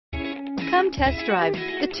Come test drive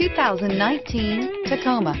the 2019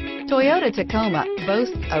 Tacoma. Toyota Tacoma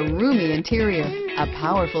boasts a roomy interior, a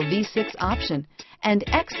powerful V6 option, and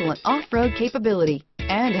excellent off-road capability,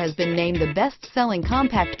 and has been named the best-selling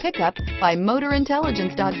compact pickup by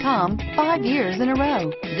MotorIntelligence.com 5 years in a row.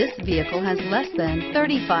 This vehicle has less than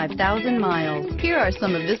 35,000 miles. Here are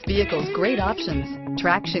some of this vehicle's great options: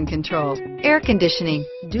 traction control, air conditioning,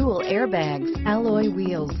 dual airbags, alloy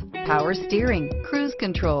wheels, power steering, cruise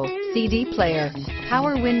control, CD player,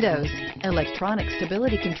 power windows, electronic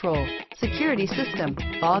stability control, security system,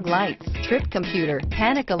 fog lights, trip computer,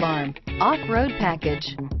 panic alarm, off-road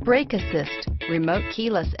package, brake assist, remote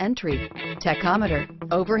keyless entry, tachometer,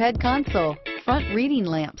 overhead console, front reading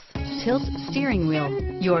lamps, tilt steering wheel.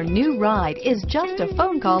 Your new ride is just a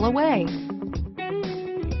phone call away.